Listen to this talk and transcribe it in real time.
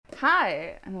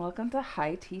Hi, and welcome to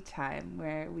High Tea Time,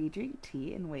 where we drink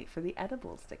tea and wait for the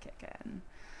edibles to kick in.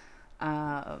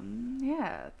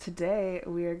 Today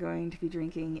we are going to be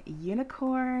drinking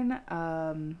unicorn.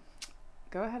 Go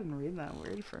ahead and read that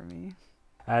word for me.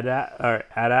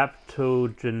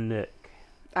 Adaptogenic.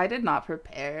 I did not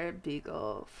prepare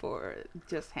Beagle for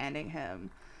just handing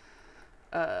him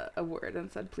a word and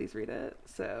said, "Please read it."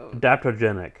 So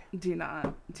Adaptogenic. do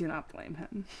not blame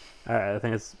him. I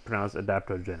think it's pronounced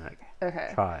adaptogenic. Okay.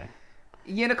 Try.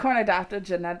 Unicorn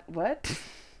adaptogenic. What?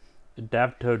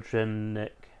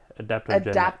 Adaptogenic.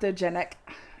 Adaptogenic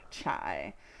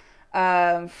chai.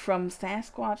 From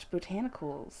Sasquatch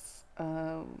Botanicals.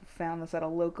 Found this at a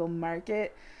local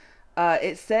market.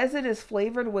 It says it is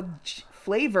flavored with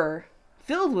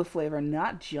filled with flavor,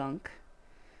 not junk.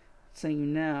 So you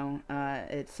know,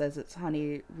 it says it's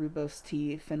honey, rooibos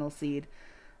tea, fennel seed,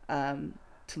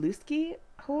 Tuluski,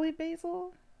 holy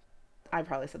basil. I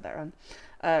probably said that wrong.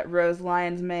 Rose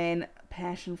lion's mane,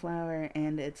 passion flower,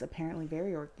 and it's apparently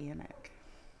very organic.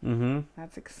 Mm-hmm.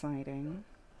 That's exciting.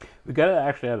 We got it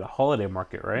actually at a holiday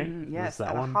market, right? Yes, that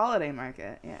at one? a holiday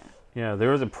market. Yeah, Yeah,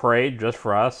 there was a parade just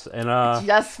for us, and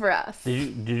just for us.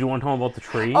 did you want to tell them about the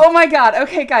tree? Oh my god.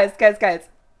 Okay, guys.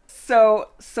 So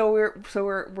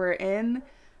we're in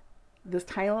this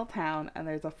tiny little town, and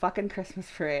there's a fucking Christmas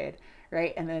parade,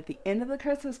 right? And then at the end of the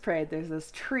Christmas parade, there's this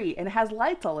tree, and it has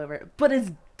lights all over it, but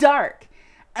it's dark.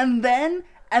 And then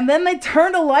they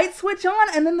turned a light switch on,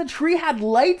 and then the tree had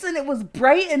lights, and it was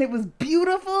bright, and it was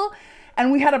beautiful,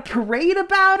 and we had a parade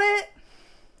about it.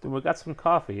 We got some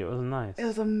coffee. It was nice. It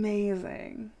was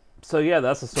amazing. So yeah,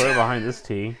 that's the story behind this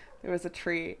tea. There was a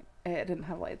tree. It didn't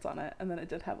have lights on it, and then it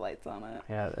did have lights on it,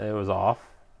 Yeah, it was off.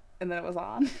 and then it was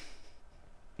on.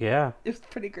 Yeah, It was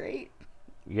pretty great.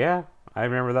 yeah. I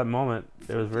remember that moment.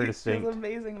 It was very It was distinct. an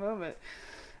amazing moment.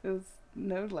 It was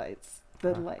no lights,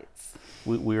 the lights.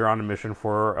 We were on a mission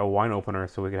for a wine opener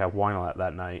so we could have wine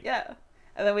that night. Yeah,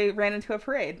 and then we ran into a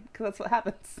parade because that's what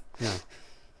happens. Yeah.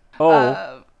 Oh,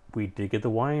 Uh, we did get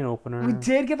the wine opener. we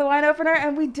did get the wine opener,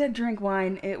 and we did drink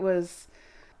wine. It was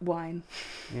wine.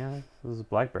 Yeah, it was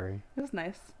blackberry. It was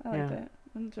nice. I liked Yeah. it.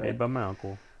 I enjoyed Made it. by my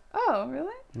uncle. Oh,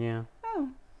 really? Yeah, Oh.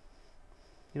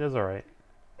 he does all right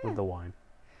Yeah. with the wine.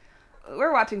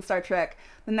 We're watching Star Trek: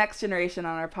 The Next Generation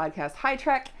on our podcast High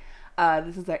Trek.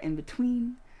 This is our in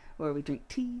between where we drink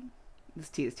tea. This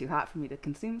tea is too hot for me to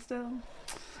consume still.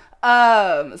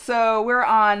 So we're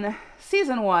on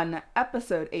season 1,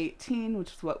 episode 18,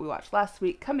 which is what we watched last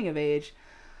week, Coming of Age.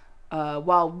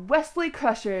 While Wesley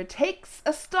Crusher takes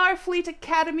a Starfleet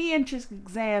Academy entrance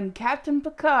exam, Captain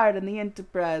Picard and the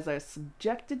Enterprise are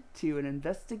subjected to an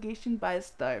investigation by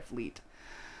Starfleet.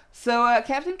 So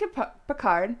Captain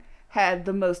Picard had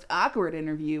the most awkward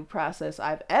interview process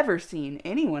I've ever seen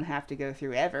anyone have to go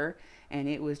through ever, and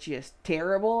it was just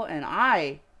terrible, and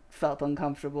I felt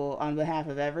uncomfortable on behalf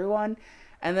of everyone.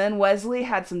 And then Wesley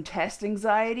had some test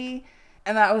anxiety,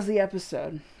 and that was the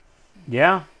episode.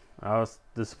 Yeah, I was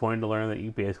disappointed to learn that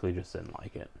you basically just didn't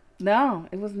like it. No,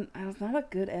 it wasn't. It was not a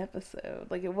good episode.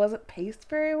 Like, it wasn't paced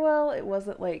very well. It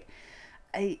wasn't like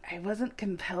I wasn't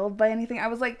compelled by anything.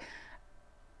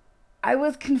 I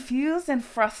was confused and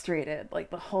frustrated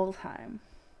like the whole time.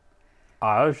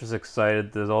 I was just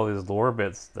excited. There's all these lore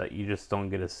bits that you just don't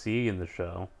get to see in the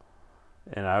show,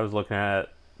 and I was looking at.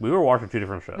 We were watching two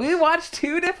different shows. We watched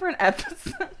 2 different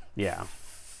episodes. Yeah,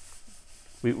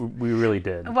 we really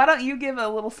did. Why don't you give a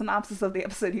little synopsis of the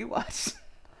episode you watched?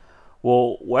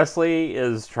 Well, Wesley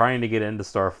is trying to get into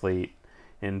Starfleet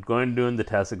and doing the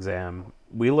test exam.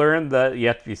 We learned that you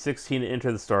have to be 16 to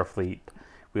enter the Starfleet.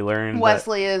 We learned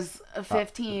Wesley is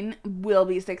 15, will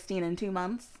be 16 in 2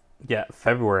 months. Yeah,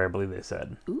 February, I believe they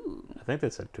said. Ooh. I think they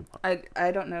said 2 months.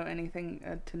 I don't know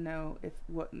anything to know if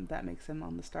what that makes him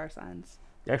on the star signs.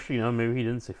 Actually, no, maybe he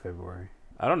didn't say February.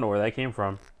 I don't know where that came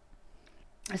from.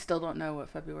 I still don't know what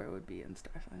February would be in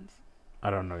star signs. I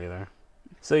don't know either.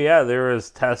 So yeah, there was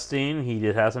testing. He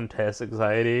did have some test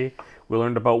anxiety. We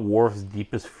learned about Worf's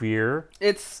deepest fear.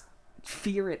 It's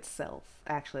fear itself.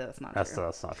 Actually, that's not true.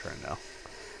 That's not true, no.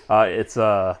 It's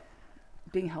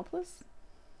Being helpless?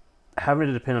 having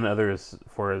to depend on others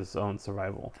for his own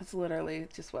survival. That's literally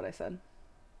just what I said.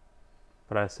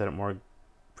 But I said it more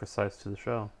precise to the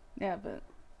show. Yeah, but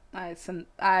I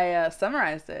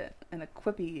summarized it in a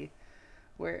quippy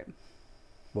word.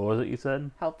 What was it you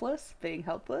said? Helpless? Being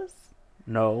helpless?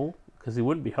 No, because he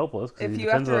wouldn't be helpless. If you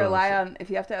have to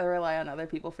rely on other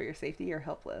people for your safety, you're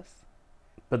helpless.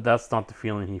 But that's not the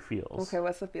feeling he feels. Okay,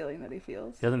 what's the feeling that he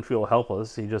feels? He doesn't feel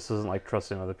helpless. He just doesn't like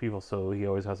trusting other people, so he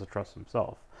always has to trust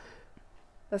himself.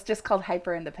 That's just called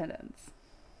hyper independence.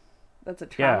 That's a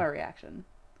trauma reaction.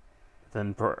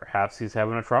 then perhaps he's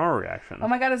having a trauma reaction. Oh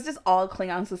my god, is just all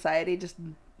Klingon society just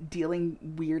dealing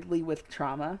weirdly with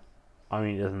trauma? I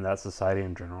mean, isn't that society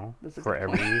in general? That's a For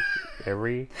good point.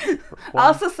 every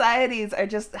All one? societies are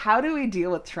just, how do we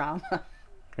deal with trauma?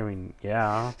 I mean,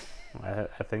 yeah.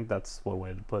 I think that's one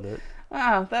way to put it.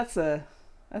 Wow, that's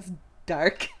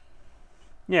dark.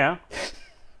 Yeah.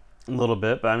 A little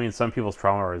bit, but I mean, some people's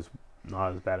trauma is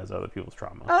not as bad as other people's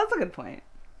trauma. Oh, that's a good point.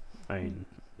 I mean,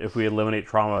 if we eliminate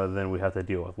trauma, then we have to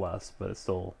deal with less, but it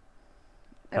still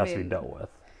has to be dealt with.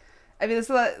 I mean,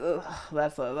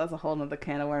 that's a whole nother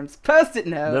can of worms. Post-it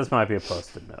note. This might be a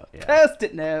post-it note, yeah.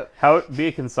 Post-it note.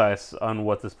 Be concise on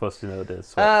what this post-it note is.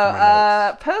 So for my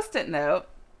notes. Post-it note.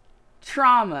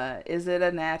 Trauma. Is it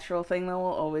a natural thing that will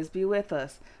always be with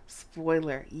us?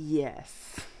 Spoiler,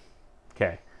 yes.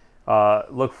 Okay.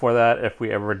 Look for that if we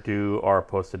ever do our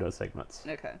post-it note segments.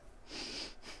 Okay.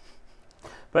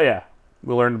 But yeah,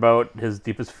 we learned about his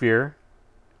deepest fear.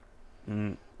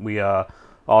 We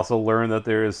also learned that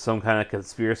there is some kind of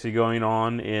conspiracy going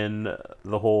on in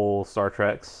the whole Star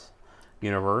Trek's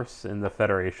universe, in the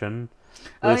Federation.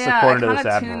 Oh This yeah, I according to kind this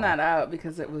of admiral. tuned that out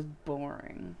because it was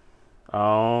boring.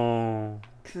 Oh.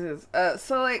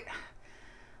 So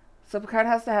Picard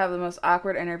has to have the most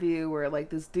awkward interview where like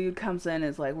this dude comes in and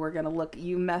is like, we're gonna look,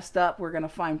 you messed up, we're gonna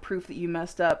find proof that you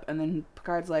messed up, and then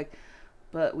Picard's like,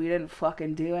 but we didn't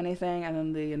fucking do anything, and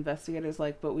then the investigator's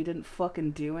like, but we didn't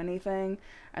fucking do anything,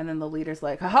 and then the leader's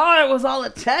like, haha, it was all a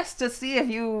test to see if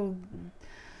you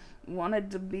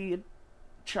wanted to be in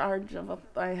charge of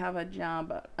I have a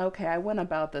job. Okay, I went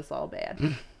about this all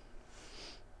bad.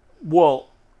 Well,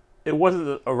 it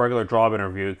wasn't a regular job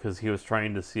interview because he was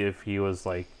trying to see if he was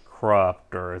like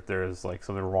corrupt or if there's like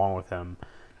something wrong with him,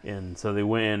 and so they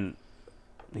went in.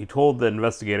 He told the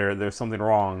investigator there's something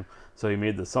wrong, so he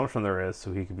made the assumption there is,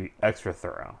 so he could be extra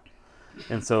thorough.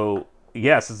 And so,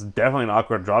 yes, it's definitely an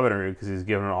awkward job interview because he's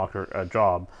given a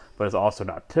job, but it's also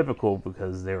not typical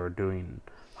because they were doing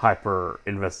hyper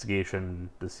investigation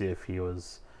to see if he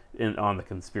was in on the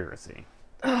conspiracy.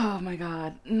 Oh my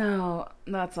god. No,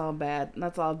 that's all bad.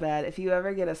 That's all bad. If you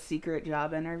ever get a secret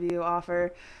job interview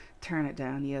offer, turn it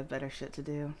down. You have better shit to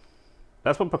do.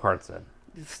 That's what Picard said.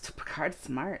 Picard's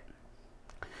smart.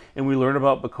 And we learned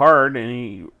about Picard, and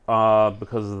he,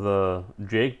 because of the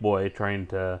Jake boy trying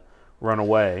to run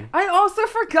away. I also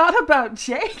forgot about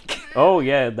Jake. Oh,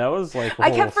 yeah, that was like a I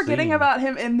whole kept forgetting scene. about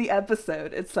him in the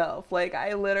episode itself. Like,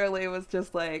 I literally was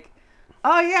just like,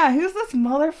 oh yeah, who's this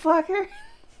motherfucker?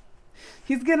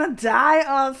 He's gonna die?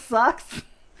 Oh, it sucks.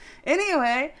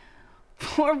 Anyway,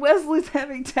 poor Wesley's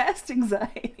having test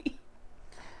anxiety.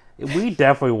 We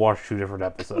definitely watched two different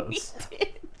episodes. We did.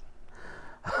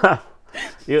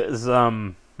 It was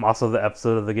also the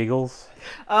episode of the giggles.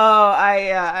 Oh,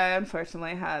 I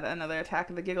unfortunately had another attack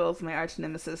of the giggles, my arch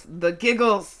nemesis, the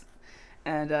giggles,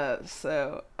 and I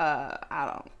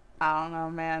don't know,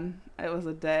 man. It was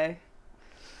a day.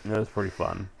 It was pretty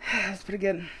fun. It was pretty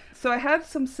good. So I had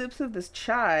some sips of this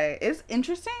chai. It's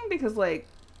interesting because like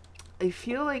I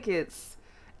feel like it's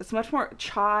much more,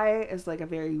 chai is like a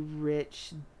very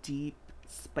rich, deep,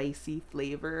 spicy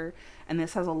flavor, and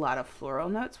this has a lot of floral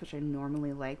notes, which I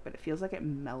normally like, but it feels like it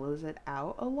mellows it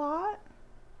out a lot.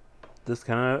 This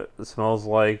kind of smells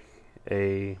like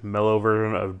a mellow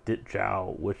version of Dit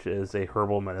Jiao, which is a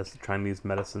herbal medicine, Chinese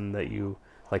medicine that you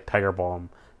like, Tiger Balm,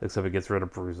 except it gets rid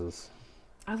of bruises.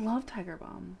 I love Tiger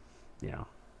Balm. Yeah,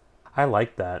 I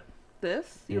like that.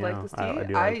 This? You Yeah, like this tea? I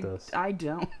do like this. I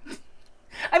don't.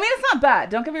 I mean, it's not bad.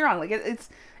 Don't get me wrong. Like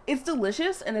it's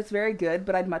delicious and it's very good,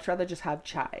 but I'd much rather just have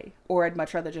chai, or I'd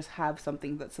much rather just have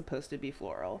something that's supposed to be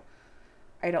floral.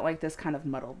 I don't like this kind of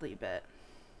muddledy bit.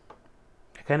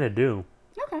 I kind of do.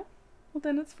 Okay, well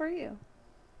then it's for you.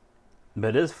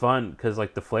 But it is fun because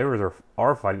like the flavors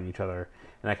are fighting each other,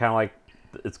 and I kind of like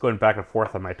it's going back and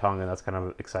forth on my tongue, and that's kind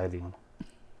of exciting.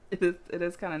 It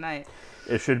is kind of nice.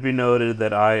 It should be noted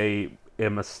that I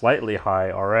am a slightly high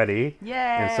already.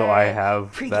 Yeah. And so I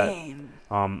have Pre-game. that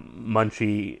not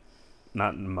mushy,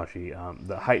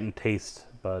 the heightened taste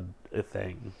bud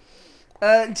thing.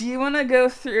 Do you want to go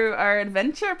through our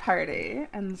adventure party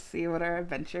and see what our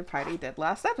adventure party did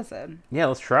last episode? Yeah,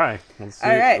 let's try. Let's see.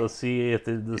 All right. Let's see if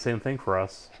they did the same thing for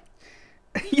us.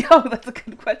 Yo, that's a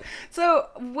good question. So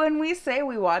when we say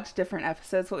we watch different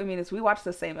episodes, what we mean is we watched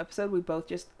the same episode. We both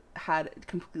just had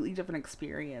completely different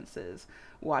experiences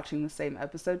watching the same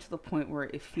episode, to the point where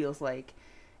it feels like,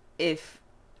 if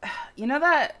you know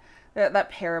that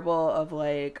parable of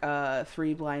like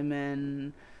three blind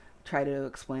men try to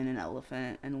explain an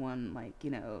elephant, and one, like, you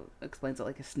know, explains it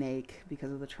like a snake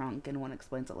because of the trunk, and one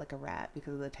explains it like a rat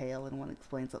because of the tail, and one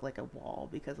explains it like a wall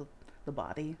because of the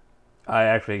body. I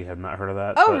actually have not heard of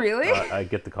that. Oh, but, really? I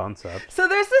get the concept. So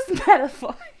there's this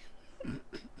metaphor.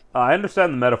 I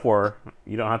understand the metaphor.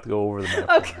 You don't have to go over the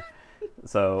metaphor. Okay.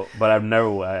 So, but I don't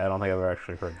think I've ever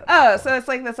actually heard that. Oh, before. so it's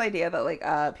like this idea that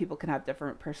like people can have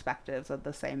different perspectives of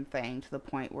the same thing to the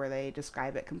point where they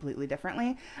describe it completely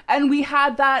differently. And we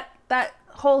had that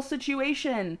whole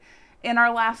situation in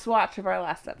our last watch of our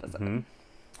last episode. Mm-hmm.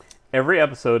 Every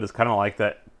episode is kind of like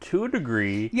that to a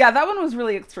degree. Yeah, that one was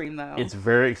really extreme though. It's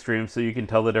very extreme, so you can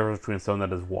tell the difference between someone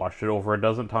that has watched it over a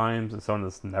dozen times and someone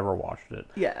that's never watched it.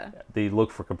 Yeah. They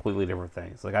look for completely different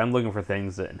things. Like, I'm looking for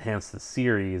things that enhance the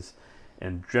series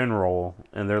in general,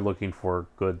 and they're looking for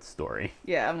good story.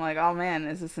 Yeah, I'm like, oh man,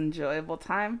 is this enjoyable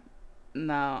time?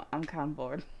 No, I'm kind of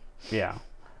bored. Yeah.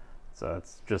 So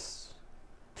it's just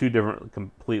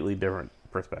completely different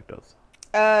perspectives.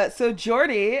 So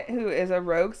Jordy, who is a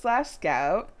rogue /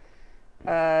 scout,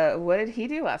 what did he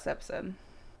do last episode?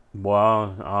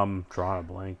 Well, I'm drawing a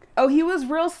blank. Oh, he was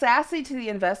real sassy to the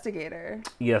investigator.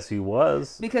 Yes, he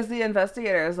was. Because the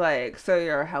investigator is like, so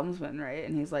you're a helmsman, right?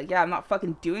 And he's like, yeah, I'm not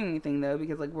fucking doing anything though,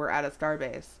 because like we're at a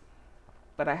starbase.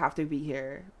 But I have to be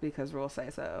here because rules say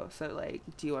so. So like,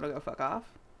 do you want to go fuck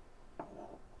off?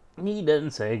 He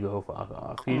didn't say go fuck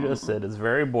off. He just said it's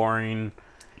very boring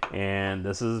and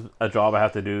this is a job I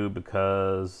have to do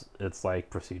because it's like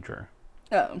procedure.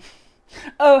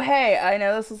 Oh, hey, I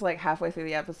know this is like halfway through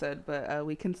the episode, but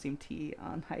we consume tea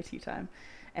on High Tea Time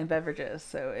and beverages.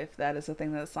 So if that is a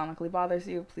thing that sonically bothers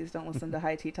you, please don't listen to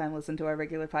High Tea Time. Listen to our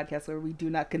regular podcast where we do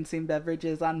not consume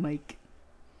beverages on mic.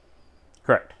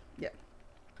 Correct. Yeah.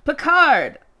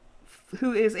 Picard,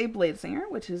 who is a blade singer,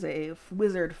 which is a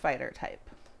wizard fighter type.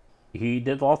 He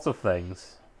did lots of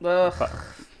things. Ugh.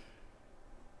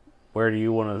 What do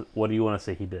you want to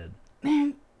say he did?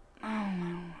 Man, I don't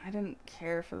know. I didn't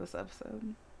care for this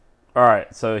episode. All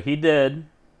right, so he did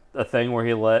a thing where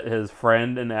he let his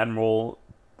friend and Admiral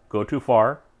go too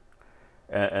far,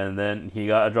 and then he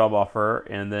got a job offer,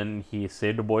 and then he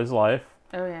saved a boy's life.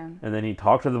 Oh, yeah. And then he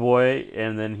talked to the boy,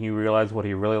 and then he realized what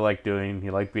he really liked doing.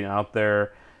 He liked being out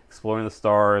there, exploring the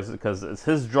stars, because it's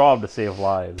his job to save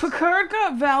lives. Picard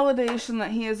got validation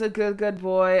that he is a good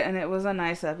boy, and it was a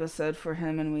nice episode for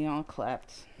him, and we all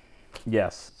clapped.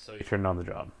 Yes, so he turned on the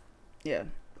job. Yeah.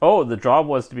 Oh, the job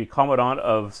was to be Commandant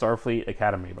of Starfleet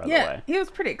Academy, by the way. Yeah, he was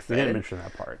pretty We excited. didn't mention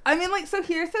that part. I mean, like, so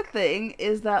here's the thing,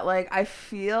 is that, like, I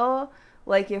feel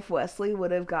like if Wesley would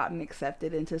have gotten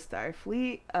accepted into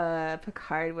Starfleet,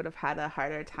 Picard would have had a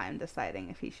harder time deciding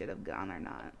if he should have gone or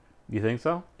not. You think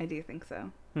so? I do think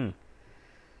so.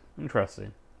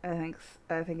 Interesting. I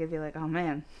think it'd be like, oh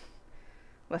man,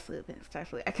 Wesley would have been in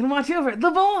Starfleet. I can watch over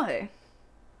the boy.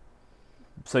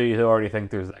 So you already think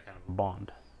there's that kind of a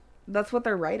bond? That's what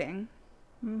they're writing.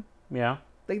 Yeah.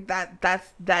 Like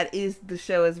that is the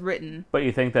show is written. But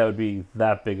you think that would be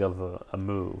that big of a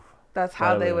move? That's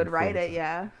how Rather they than would write it,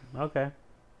 influence yeah. Okay.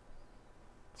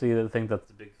 So you think that's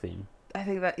the big theme? I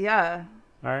think that, yeah.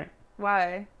 All right.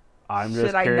 Why? I'm just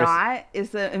Should I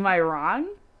curious. not? Am I wrong?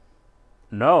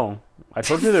 No. I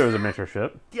told you there was a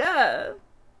mentorship. Yeah.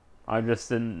 I just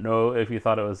didn't know if you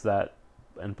thought it was that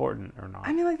important or not.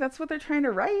 I mean, like, that's what they're trying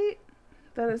to write.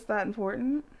 That is that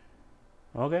important.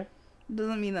 Okay.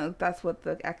 Doesn't mean that that's what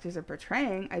the actors are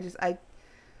portraying.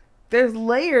 There's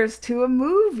layers to a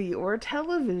movie or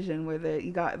television where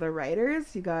you got the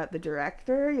writers, you got the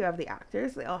director, you have the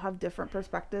actors. They all have different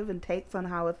perspective and takes on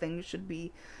how a thing should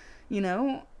be,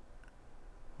 Yeah.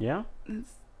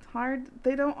 It's hard.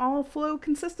 They don't all flow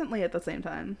consistently at the same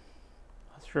time.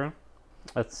 That's true.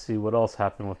 Let's see what else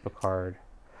happened with Picard.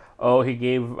 Oh, he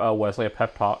gave Wesley a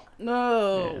pep talk,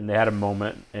 No. and they had a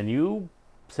moment, and you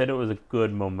said it was a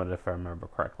good moment if I remember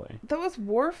correctly. That was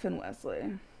Worf and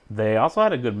Wesley. They also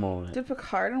had a good moment. Did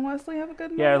Picard and Wesley have a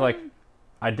good moment? Yeah, like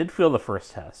I did feel the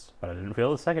first test, but I didn't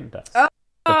feel the second test. Oh,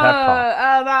 the pep talk.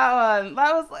 Oh, that one.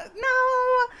 That was like,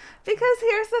 no. Because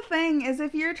here's the thing: is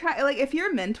if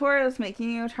your mentor is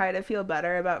making you try to feel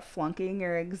better about flunking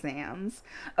your exams.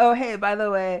 Oh, hey, by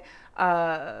the way,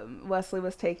 Wesley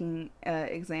was taking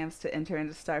exams to enter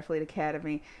into Starfleet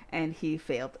Academy, and he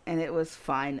failed, and it was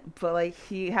fine. But like,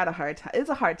 he had a hard time. It's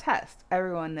a hard test.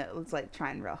 Everyone was like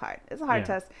trying real hard. It's a hard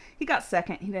test. He got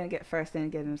second. He didn't get first.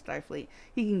 Didn't get into Starfleet.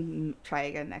 He can try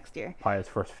again next year. Probably his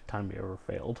first time he ever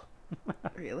failed.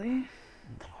 Really?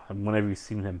 When have you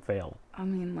seen him fail? I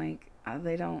mean, like,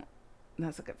 they don't.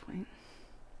 That's a good point.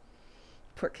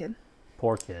 Poor kid.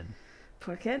 Poor kid.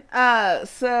 Poor kid.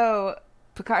 So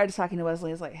Picard is talking to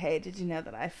Wesley. Is like, hey, did you know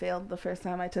that I failed the first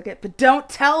time I took it? But don't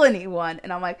tell anyone.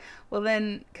 And I'm like, well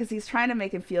then, because he's trying to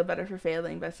make him feel better for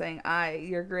failing by saying,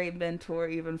 your great mentor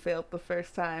even failed the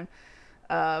first time.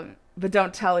 but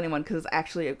don't tell anyone because it's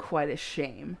actually quite a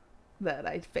shame that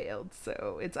I failed.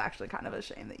 So it's actually kind of a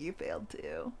shame that you failed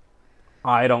too.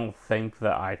 I don't think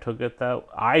that I took it that.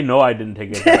 I know I didn't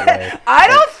take it that way. I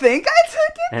don't think I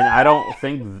took it. And I don't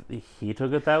think he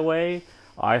took it that way.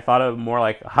 I thought it more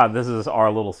like, this is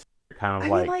our little kind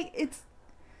of I mean, like it's.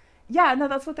 Yeah, no,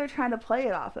 that's what they're trying to play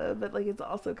it off of, but like it's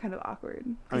also kind of awkward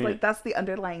because like that's the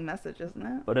underlying message, isn't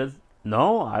it? But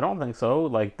no, I don't think so.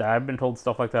 Like I've been told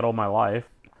stuff like that all my life,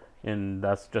 and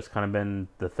that's just kind of been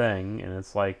the thing. And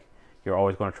it's like you're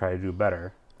always going to try to do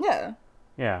better. Yeah.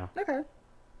 Yeah. Okay.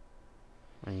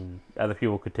 I mean, other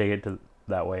people could take it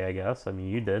that way, I guess. I mean,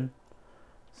 you did.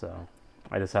 So,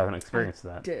 I just haven't experienced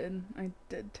that. I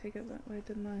did take it that way,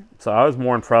 didn't I? So, I was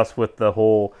more impressed with the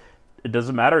whole, it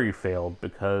doesn't matter you failed,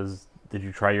 because did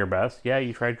you try your best? Yeah,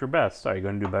 you tried your best. Are you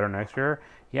going to do better next year?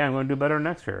 Yeah, I'm going to do better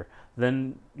next year.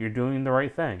 Then you're doing the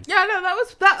right thing. Yeah, no, that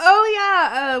was that. Oh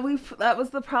yeah, that was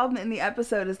the problem in the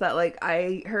episode is that like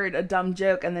I heard a dumb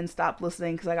joke and then stopped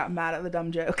listening because I got mad at the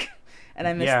dumb joke, and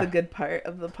I missed the good part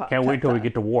of the podcast. Can't wait till we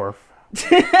get to Worf.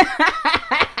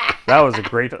 That was a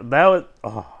great. That was.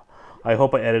 Oh, I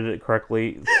hope I edited it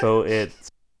correctly so it's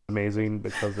amazing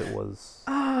because it was.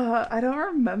 I don't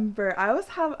remember. I was.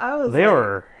 They like,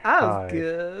 were. I was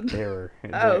good. They were.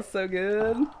 I was so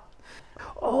good.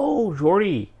 Oh,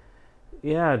 Geordi.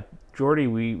 Yeah, Geordi,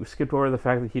 we skipped over the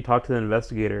fact that he talked to the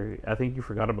investigator. I think you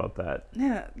forgot about that.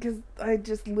 Yeah, because I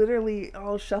just literally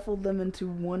all shuffled them into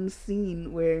one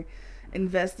scene where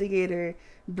investigator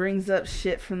brings up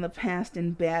shit from the past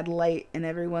in bad light, and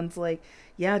everyone's like,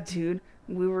 yeah, dude,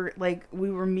 we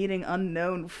were meeting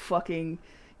unknown fucking...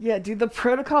 Yeah, dude, the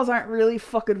protocols aren't really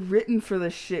fucking written for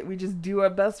this shit. We just do our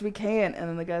best we can. And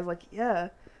then the guy's like, yeah...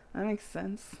 That makes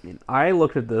sense. I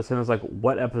looked at this and I was like,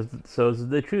 what episodes did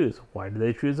they choose? Why did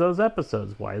they choose those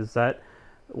episodes? Why did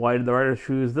the writers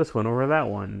choose this one over that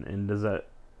one? And does that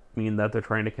mean that they're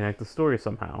trying to connect the story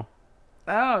somehow?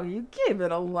 Oh, you gave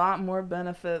it a lot more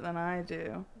benefit than I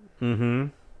do.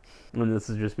 Mm-hmm. And this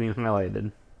is just being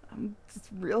highlighted. I'm just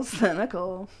real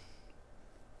cynical.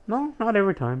 No, not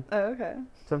every time. Oh, okay.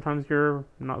 Sometimes you're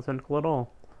not cynical at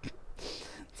all.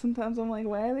 Sometimes I'm like,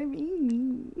 why are they being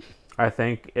mean? I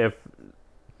think if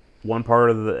one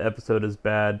part of the episode is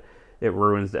bad, it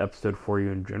ruins the episode for you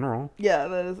in general. Yeah,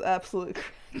 that is absolutely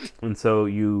correct. And so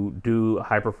you do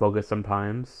hyper-focus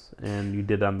sometimes, and you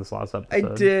did on this last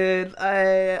episode. I did.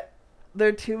 There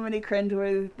are too many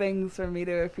cringeworthy things for me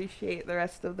to appreciate the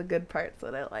rest of the good parts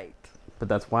that I liked. But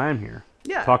that's why I'm here.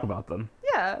 Yeah. Talk about them.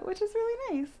 Yeah, which is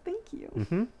really nice. Thank you.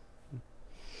 Mm-hmm.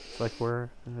 It's like we're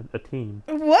a team.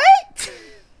 What?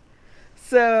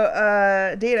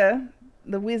 So, Data,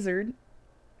 the wizard.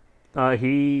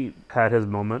 He had his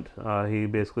moment. He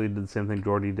basically did the same thing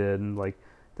Geordi did. And like,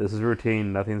 this is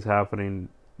routine. Nothing's happening.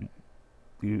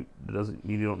 You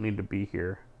don't need to be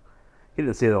here. He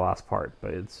didn't say the last part,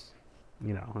 but it's,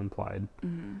 implied.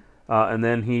 Mm-hmm. And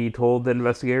then he told the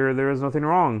investigator there was nothing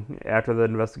wrong. After the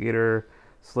investigator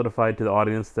solidified to the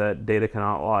audience that Data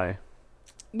cannot lie.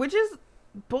 Which is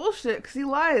bullshit, because he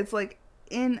lies, like,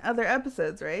 in other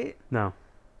episodes, right? No.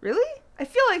 Really? I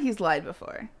feel like he's lied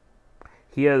before.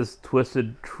 He has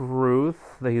twisted truth.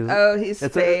 He's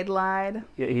Spade lied?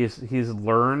 Yeah,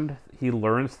 he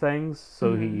learns things,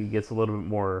 so he gets a little bit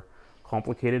more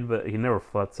complicated, but he never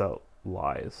flets out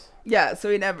lies. Yeah,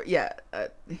 so he never,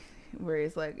 where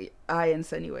he's like, I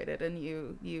insinuated and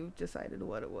you decided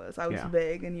what it was. I was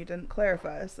vague and you didn't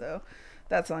clarify, so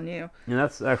that's on you. And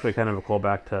that's actually kind of a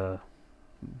callback to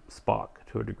Spock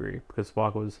to a degree, because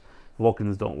Spock was,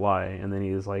 Vulcans don't lie, and then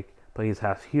he's like, but he's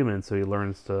half human, so he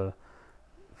learns to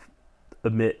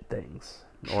omit things,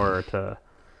 or to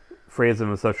phrase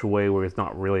them in such a way where he's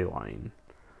not really lying.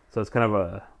 So it's kind of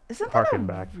a harken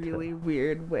back. Really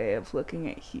weird way of looking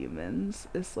at humans.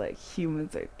 It's like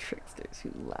humans are tricksters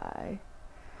who lie.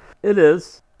 It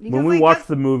is. Because when we watch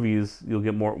the movies, you'll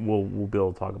get more. We'll be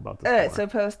able to talk about this. Alright, so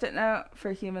post-it note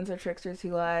for humans are tricksters who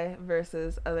lie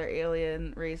versus other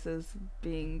alien races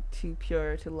being too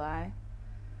pure to lie.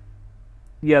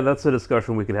 Yeah, that's a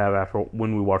discussion we could have after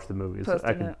when we watch the movies.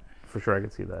 Post-it note. For sure, I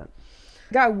could see that.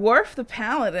 Got Worf the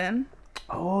Paladin.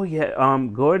 Oh yeah.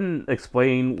 Go ahead and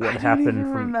explain what happened. I don't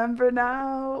even remember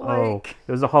now.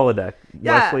 It was a holodeck.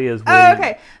 Yeah. Wesley is. Oh,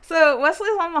 okay. So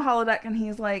Wesley's on the holodeck, and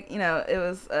he's like, it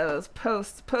was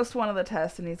post one of the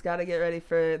tests, and he's got to get ready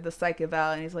for the psych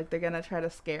eval, and he's like, they're gonna try to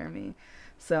scare me.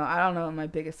 So I don't know what my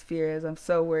biggest fear is. I'm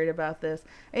so worried about this.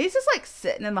 And he's just like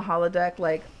sitting in the holodeck,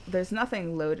 like there's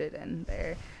nothing loaded in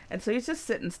there. And so he's just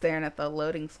sitting staring at the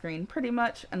loading screen pretty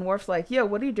much. And Worf's like, yo,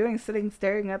 what are you doing sitting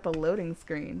staring at the loading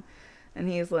screen? And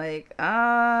he's like,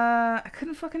 I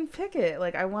couldn't fucking pick it.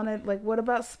 Like, I wanted, like, what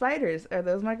about spiders? Are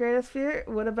those my greatest fear?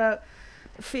 What about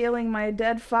feeling my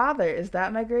dead father? Is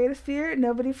that my greatest fear?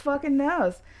 Nobody fucking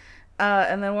knows.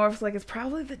 And then Worf's like, it's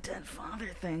probably the dead father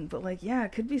thing. But, like, yeah,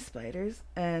 it could be spiders.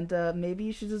 And maybe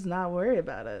you should just not worry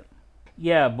about it.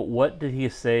 Yeah, but what did he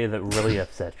say that really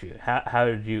upset you? How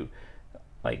did you,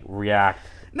 like, react?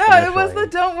 No, initially? it was the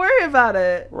don't worry about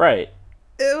it. Right.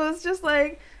 It was just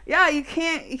like, yeah, you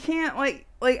can't like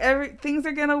things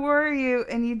are gonna worry you,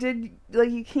 and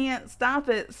you can't stop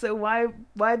it. So why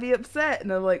be upset?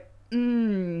 And I'm like,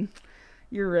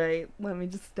 you're right. Let me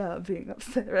just stop being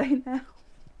upset right now.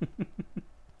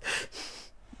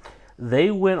 They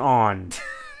went on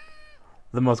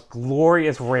the most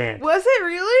glorious rant. Was it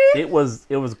really? It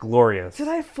was glorious. Did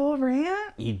I full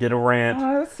rant? He did a rant Oh,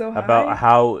 I was so high. about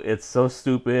how it's so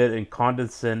stupid and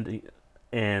condescending,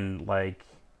 and like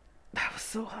I was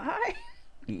so high.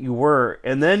 you were.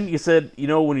 And then you said,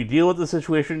 when you deal with the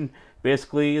situation,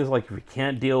 basically it's like if you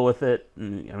can't deal with it, I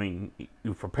mean,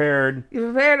 you prepared.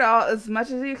 You prepared all as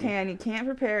much as you can. You can't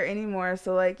prepare anymore.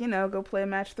 So like, go play a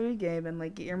match 3 game and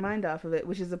like get your mind off of it,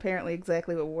 which is apparently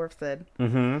exactly what Worf said.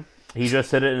 Mm-hmm. He just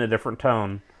said it in a different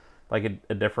tone, like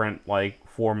a different like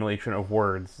formulation of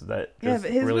words that just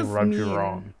but his really was rubbed you mean,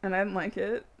 wrong. and I didn't like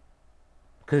it.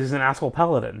 Because he's an asshole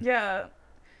paladin. Yeah.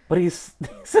 But he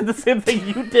said the same thing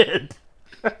you did.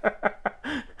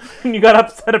 And you got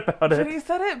upset about it.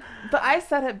 But I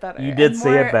said it better. You did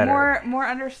say it better. More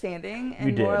understanding,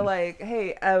 and You more did. like,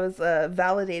 hey, I was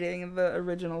validating the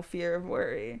original fear of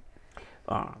worry.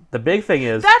 The big thing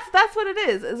is That's what it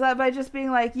is that by just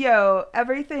being like, yo,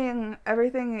 everything,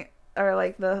 or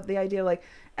like the idea like,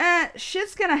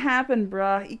 shit's gonna happen,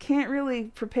 bruh. You can't really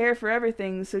prepare for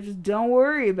everything, so just don't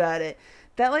worry about it.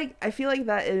 That like, I feel like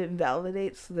that it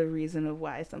invalidates the reason of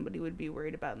why somebody would be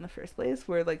worried about in the first place.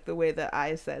 Where like the way that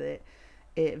I said it,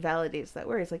 it validates that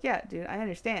worry. It's like, yeah, dude, I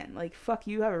understand. Like, fuck,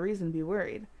 you have a reason to be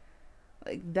worried.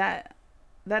 Like that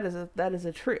is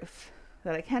a truth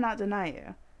that I cannot deny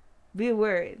you. Be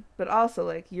worried, but also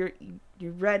like you're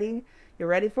ready. You're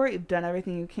ready for it. You've done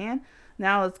everything you can.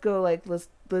 Now let's go. Like let's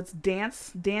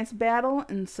dance battle,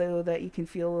 and so that you can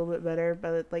feel a little bit better.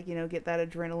 But like get that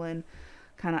adrenaline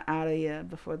kind of out of you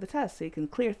before the test, so you can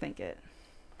clear think it.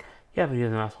 yeah, but he's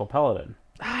an asshole paladin.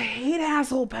 I hate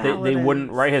asshole paladins. They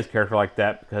wouldn't write his character like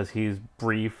that because he's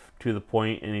brief, to the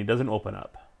point, and he doesn't open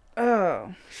up.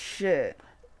 Oh shit.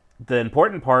 The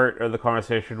important part of the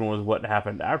conversation was what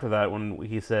happened after that when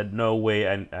he said, "No way,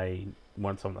 I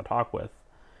want someone to talk with."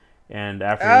 And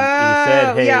after he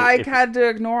said, "Hey," yeah, I had to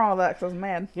ignore all that because I was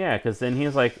mad. Yeah, because then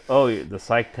he's like, "Oh, the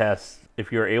psych test.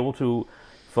 If you're able to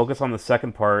focus on the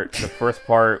second part, the first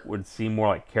part would seem more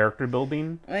like character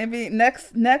building." Maybe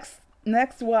next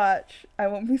watch, I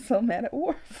won't be so mad at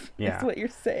Worf. Yeah. That's what you're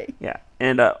saying. Yeah,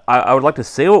 and I would like to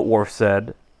say what Worf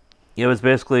said. It was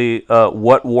basically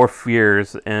what Worf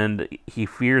fears, and he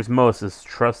fears most is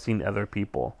trusting other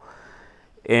people.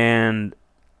 And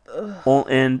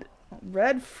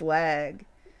Red flag.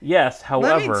 yes,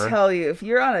 however, Let me tell you, if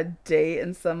you're on a date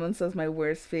and someone says my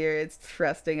worst fear is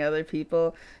trusting other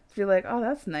people, feel like, oh,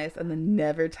 that's nice, and then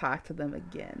never talk to them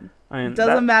again. It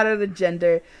doesn't matter the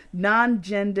gender,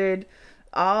 non-gendered,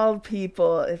 all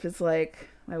people. If it's like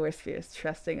my worst fear is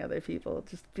trusting other people,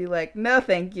 just be like, no,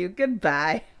 thank you,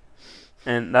 goodbye.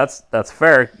 And that's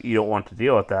fair. You don't want to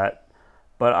deal with that,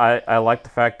 but I like the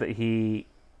fact that he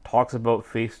talks about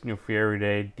facing your fear every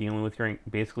day, dealing with your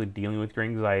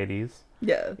anxieties.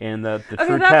 Yeah. And the Okay,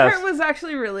 true that test. part was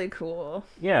actually really cool.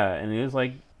 Yeah, and he was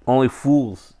like, only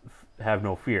fools have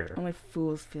no fear. Only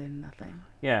fools fear nothing.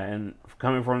 Yeah, and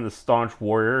coming from the staunch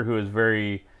warrior who is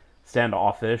very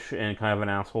standoffish and kind of an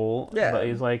asshole, Yeah. but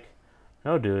he's like,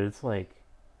 no, dude, it's like,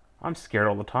 I'm scared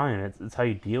all the time. It's how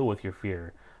you deal with your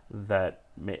fear that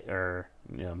matters.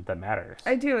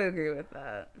 I do agree with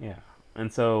that. Yeah,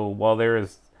 and so while there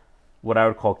is what I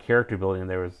would call character building,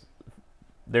 it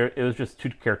was just 2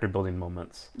 character building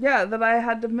moments. Yeah, that I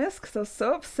had to miss because I was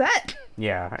so upset.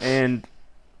 Yeah, and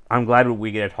I'm glad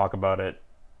we get to talk about it,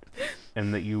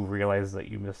 and that you realize that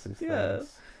you missed these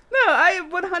things. No, I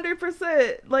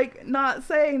 100% like not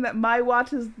saying that my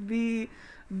watch is the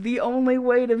only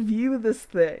way to view this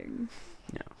thing.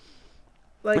 Yeah.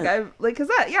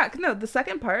 The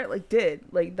second part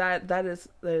that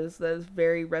is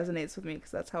very resonates with me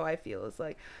because that's how I feel. It's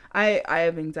like I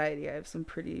have anxiety. I have some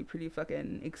pretty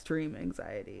fucking extreme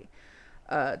anxiety,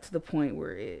 to the point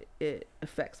where it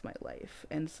affects my life.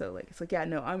 And so like it's like, yeah,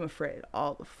 no, I'm afraid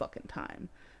all the fucking time,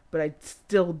 but I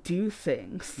still do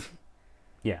things.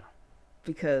 Yeah.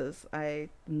 Because I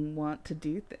want to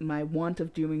do my want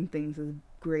of doing things is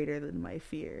greater than my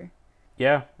fear.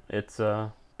 Yeah, it's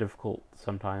difficult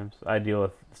sometimes. I deal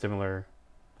with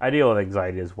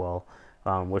anxiety as well,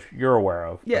 which you're aware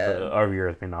of. But Yeah. our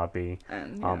viewers may not be.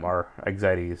 And Our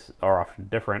anxieties are often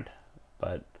different,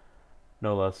 but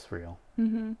no less real.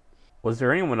 Mm-hmm. Was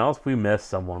there anyone else? We missed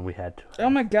someone we had to.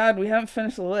 Oh my God, we haven't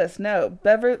finished the list. No,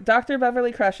 Dr.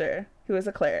 Beverly Crusher, who is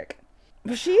a cleric.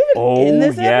 Was she even in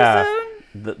this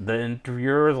episode? The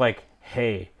interviewer was like,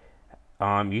 "Hey,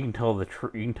 you can tell you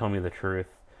can tell me the truth.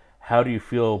 How do you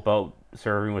feel about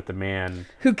serving with the man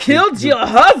Who killed your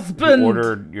husband? who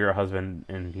ordered your husband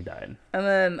and he died?" And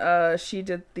then she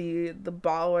did the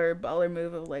baller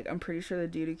move of like, I'm pretty sure the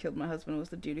dude who killed my husband was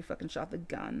the dude who fucking shot the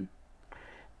gun.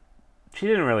 She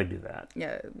didn't really do that.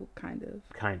 Yeah, well, kind of.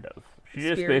 Kind of. She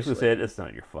just basically said, "It's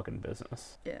not your fucking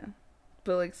business." Yeah,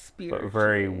 but like spiritually. But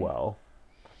very well.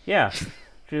 Yeah,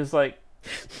 she was like.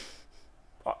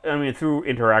 I mean, through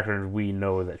interactions, we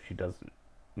know that she doesn't,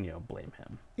 blame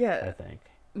him. Yeah. I think.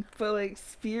 But like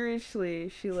spiritually,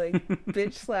 she like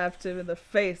bitch slapped him in the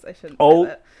face. I shouldn't say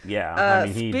that. Yeah. I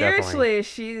mean, he spiritually,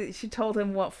 she told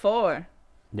him what for.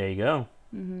 There you go.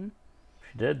 Mm-hmm.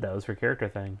 She did. That was her character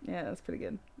thing. Yeah, that's pretty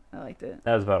good. I liked it.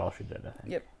 That was about all she did, I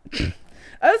think. Yep.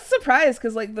 I was surprised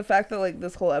because like the fact that like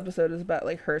this whole episode is about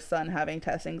like her son having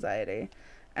test anxiety,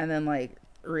 and then like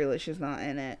really she's not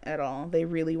in it at all. They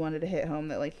really wanted to hit home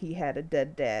that like he had a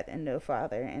dead dad and no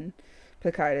father, and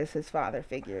Picard is his father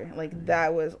figure. Like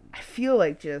that was, I feel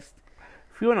like just.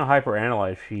 If you want to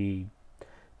hyperanalyze, she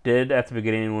did at the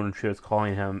beginning when she was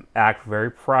calling him act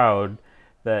very proud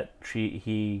that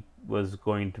he was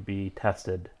going to be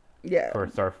tested. Yeah. For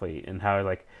Starfleet, and how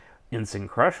like Ensign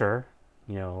Crusher,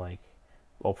 like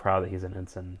all proud that he's an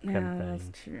ensign kind of thing.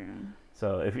 That's true.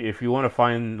 So if you want to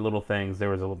find little things, there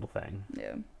was a little thing.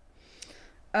 Yeah.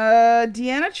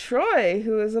 Deanna Troi,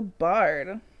 who is a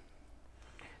bard.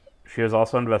 She was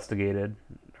also investigated,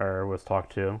 or was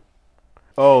talked to.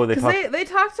 Oh, they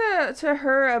talked to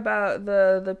her about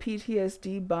the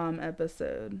PTSD bomb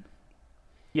episode.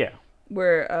 Yeah.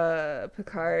 Where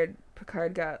Picard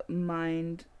got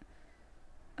mind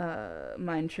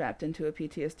trapped into a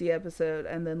PTSD episode,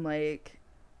 and then like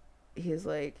he's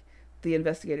like, the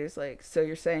investigator's like, so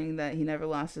you're saying that he never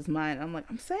lost his mind? I'm like,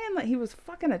 I'm saying that he was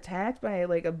fucking attacked by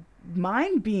like a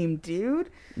mind beam, dude.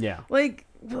 Yeah. Like,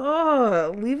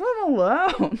 leave him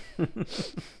alone.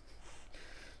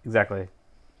 Exactly.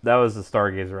 That was the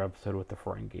Stargazer episode with the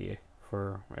Ferengi,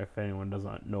 for if anyone does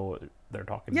not know what they're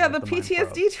talking about. Yeah, the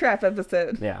PTSD trap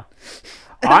episode. Yeah.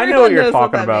 I know what you're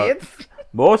talking about. Means.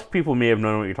 Most people may have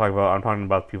known what you're talking about. I'm talking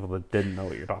about people that didn't know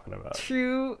what you're talking about.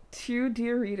 True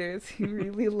dear readers who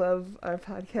really love our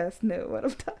podcast know what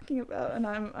I'm talking about, and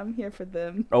I'm here for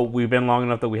them. Oh, we've been long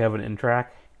enough that we have an in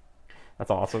track. That's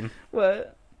awesome.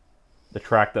 What? The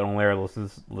track that only our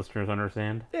listeners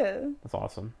understand. Yeah. That's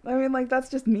awesome. I mean, like, that's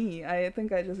just me. I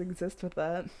think I just exist with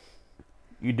that.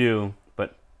 You do,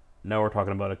 but now we're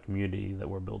talking about a community that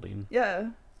we're building. Yeah.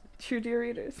 True dear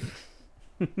readers.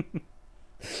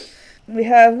 We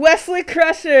have Wesley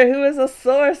Crusher, who is a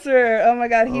sorcerer. Oh my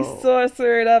god, he's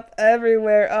sorcered up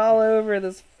everywhere, all over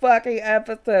this fucking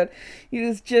episode. He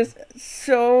was just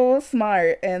so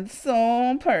smart and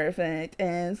so perfect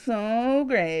and so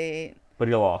great. But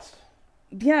he lost.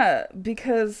 Yeah,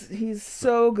 because he's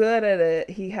so good at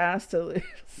it, he has to lose.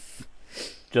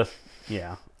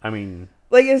 I mean...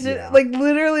 Like, it's just, like,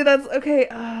 literally, that's, okay,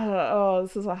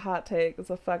 this is a hot take. It's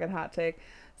a fucking hot take.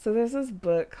 So there's this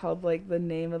book called, like, The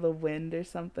Name of the Wind or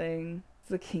something. It's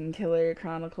the Kingkiller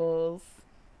Chronicles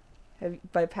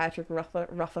by Patrick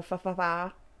Rothfuss.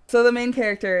 So the main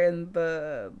character in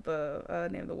the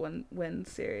Name of the Wind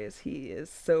series, he is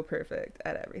so perfect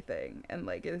at everything. And,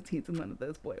 like, he's one of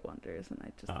those boy wonders.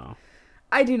 And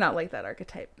I do not like that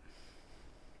archetype.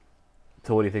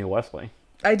 So what do you think of Wesley?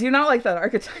 I do not like that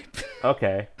archetype.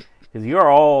 Okay. Because you're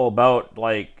all about,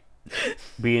 like,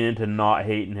 being into not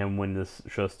hating him when this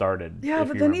show started. Yeah,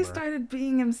 but then he started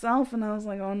being himself, and I was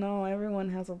like, oh no, everyone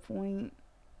has a point.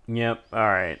 Yep,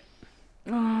 alright.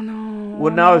 Oh no.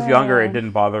 When I was younger, it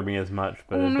didn't bother me as much,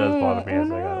 but it does bother me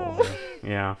as I got older.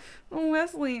 Yeah. Oh,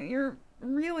 Wesley, you're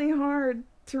really hard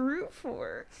to root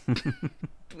for.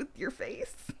 With your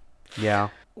face. Yeah.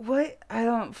 What I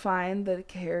don't find the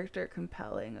character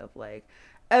compelling of, like,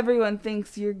 everyone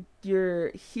thinks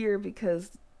you're here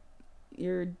because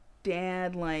your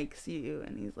dad likes you,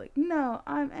 and he's like, no,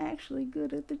 I'm actually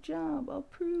good at the job. I'll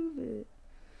prove it.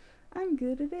 I'm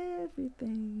good at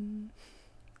everything.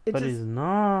 But he's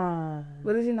not.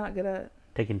 What is he not good at?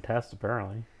 Taking tests,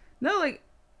 apparently. No, like,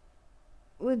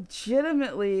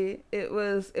 legitimately, it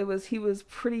was he was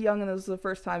pretty young, and this was the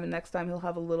first time, and next time he'll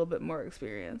have a little bit more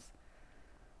experience.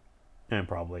 And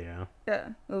probably, yeah. Yeah,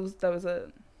 that was it.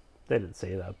 They didn't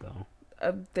say that though.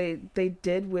 They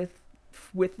did with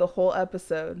the whole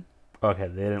episode. Okay,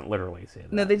 they didn't literally say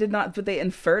that. No, they did not, but they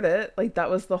inferred it. Like that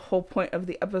was the whole point of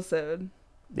the episode.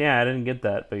 Yeah, I didn't get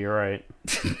that, but you're right.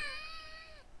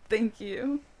 Thank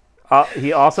you.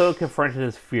 He also confronted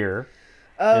his fear.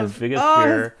 His biggest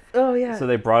fear. Oh yeah. So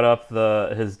they brought up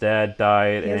his dad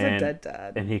died, He has a and dead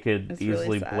dad. and he could It's easily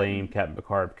really sad. blame Captain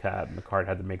Picard. Captain Picard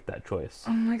had to make that choice.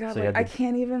 Oh my god, So he like, had I to-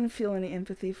 can't even feel any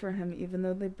empathy for him, even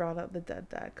though they brought up the dead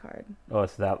dad card. Oh,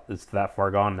 it's that far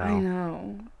gone now. I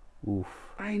know. Oof.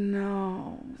 I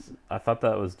know. I thought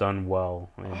that was done well.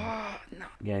 I mean, Oh no,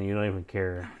 again, you don't even I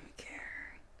care. don't care.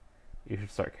 You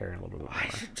should start caring a little bit I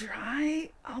more. should try.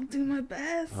 I'll do my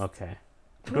best. Okay.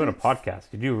 We're doing a podcast.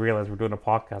 Did you realize we're doing a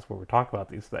podcast where we talk about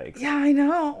these things? Yeah, I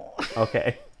know.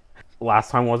 Okay.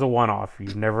 Last time was a one-off.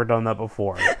 You've never done that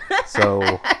before. So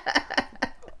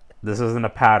this isn't a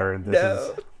pattern. This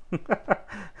No. is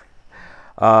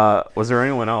was there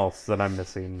anyone else that I'm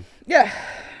missing? Yeah,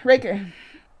 Riker. He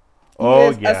Oh,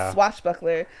 is yeah. a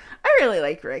swashbuckler. I really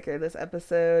like Riker this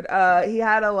episode. He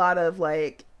had a lot of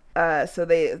like so at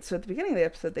the beginning of the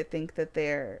episode they think that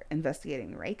they're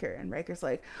investigating Riker, and Riker's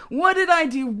like, "What did I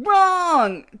do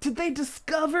wrong? Did they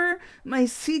discover my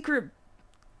secret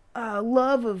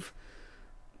love of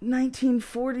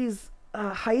 1940s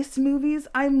heist movies?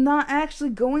 I'm not actually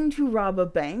going to rob a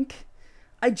bank.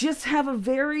 I just have a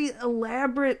very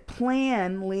elaborate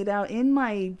plan laid out in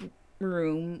my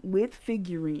room with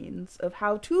figurines of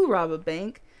how to rob a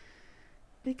bank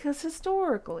because of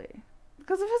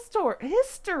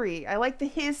history. I like the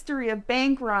history of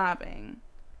bank robbing."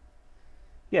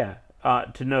 Yeah.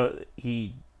 To know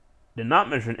he did not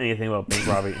mention anything about bank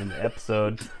robbing in the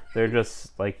episode. They're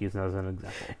just like using it as an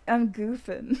example. I'm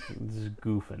goofing. Just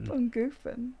goofing. I'm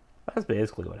goofing. That's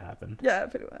basically what happened. Yeah,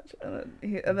 pretty much.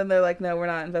 And then they're like, "No, we're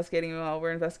not investigating you all.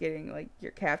 We're investigating like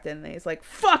your captain." And he's like,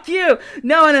 "Fuck you!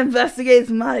 No one investigates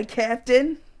my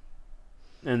captain."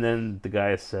 And then the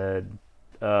guy said,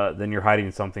 then you're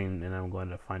hiding something, and I'm going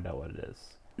to find out what it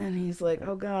is. And he's like,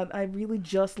 "Oh God, I really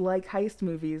just like heist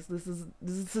movies. This is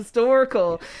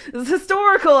historical. This is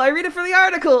historical. I read it for the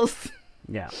articles."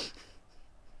 Yeah.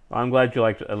 I'm glad you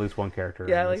liked at least one character.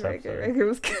 Yeah, I in like this Riker. episode. Riker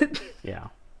was good. Yeah.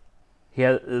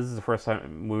 This is the first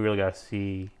time we really got to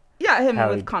see, Yeah, him How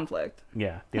with he- conflict.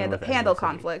 dealing Handle with handle adversity.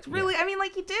 conflict. Yeah. Really, I mean,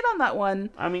 like he did on that one.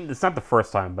 I mean, it's not the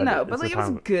first time, but No, it's but like the it was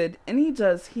time. good, and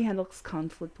he handles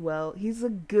conflict well. He's a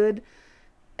good.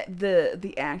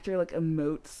 The actor like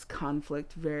emotes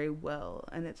conflict very well,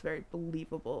 and it's very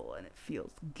believable, and it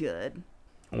feels good.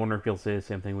 I wonder if he'll say the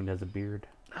same thing when he has a beard.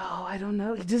 Oh, I don't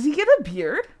know. Does he get a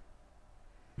beard?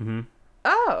 Mm-hmm.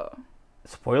 Oh.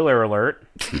 Spoiler alert.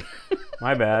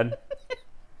 My bad.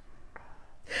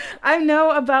 I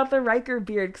know about the Riker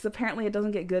beard because apparently it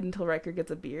doesn't get good until Riker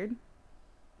gets a beard.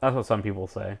 That's what some people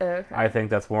say. Okay. I think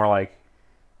that's more like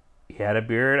he had a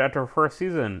beard after first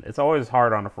season. It's always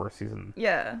hard on a first season,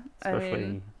 Yeah, especially I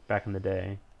mean, back in the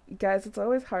day. guys, it's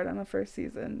always hard on the first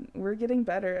season. We're getting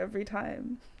better every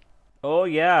time. Oh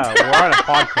yeah, we're on a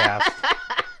podcast.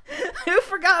 Who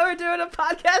forgot we're doing a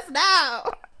podcast now?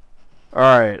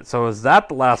 All right, so is that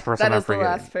the last person That I'm is the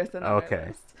forgetting? last person on my Okay.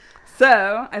 list.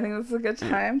 So, I think this is a good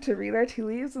time to read our tea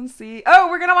leaves and see... Oh,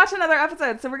 we're going to watch another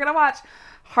episode. So we're going to watch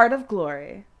Heart of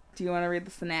Glory. Do you want to read the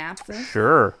synopsis?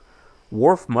 Sure.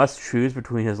 Worf must choose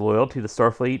between his loyalty to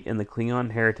Starfleet and the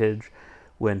Klingon heritage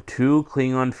when two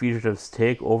Klingon fugitives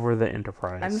take over the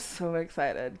Enterprise. I'm so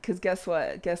excited. Because guess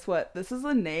what? Guess what? This is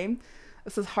a name.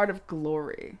 This is Heart of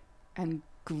Glory. And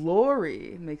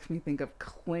glory makes me think of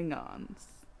Klingons.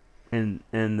 And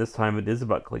this time it is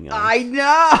about Klingons. I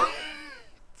know!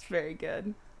 It's very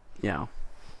good. Yeah.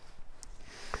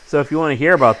 So if you want to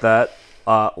hear about that,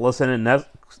 listen in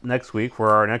next week for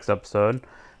our next episode.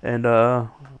 And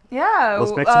Yeah,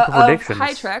 Let's make some predictions. Of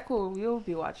High Trek, we'll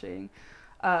be watching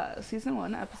season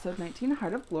 1, episode 19,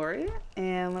 Heart of Glory.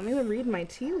 And let me read my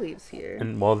tea leaves here.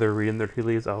 while they're reading their tea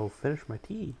leaves, I'll finish my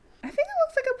tea. I think it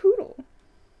looks like a poodle.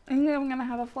 I think I'm gonna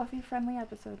have a fluffy, friendly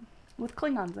episode with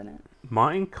Klingons in it.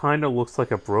 Mine kind of looks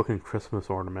like a broken Christmas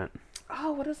ornament.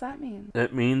 Oh, what does that mean?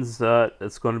 It means that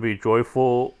it's going to be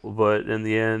joyful, but in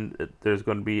the end, there's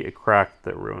going to be a crack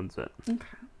that ruins it. Okay.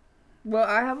 Well,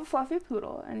 I have a fluffy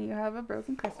poodle, and you have a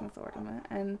broken Christmas ornament,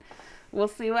 and we'll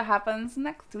see what happens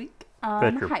next week on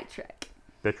Bet your- High Trek.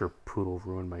 Bet your poodle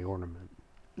ruined my ornament.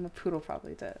 The poodle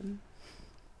probably did.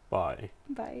 Bye.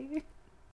 Bye.